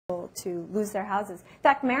to lose their houses. In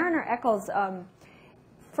fact, Marriner Eccles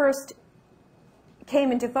first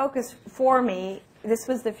came into focus for me. This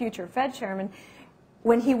was the future Fed chairman,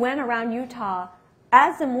 when he went around Utah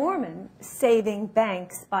as a Mormon saving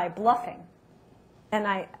banks by bluffing.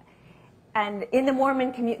 And in the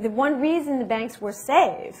Mormon community, the one reason the banks were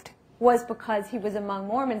saved was because he was among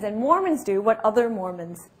Mormons, and Mormons do what other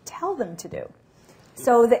Mormons tell them to do.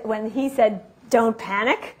 So that when he said, "Don't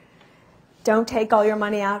panic, don't take all your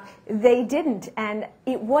money out," they didn't. And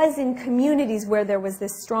it was in communities where there was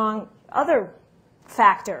this strong other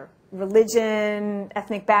factor, religion,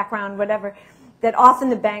 ethnic background, whatever, that often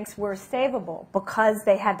the banks were savable because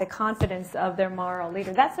they had the confidence of their moral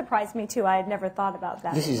leader. That surprised me too. I had never thought about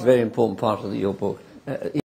that. This is a very important part of your book.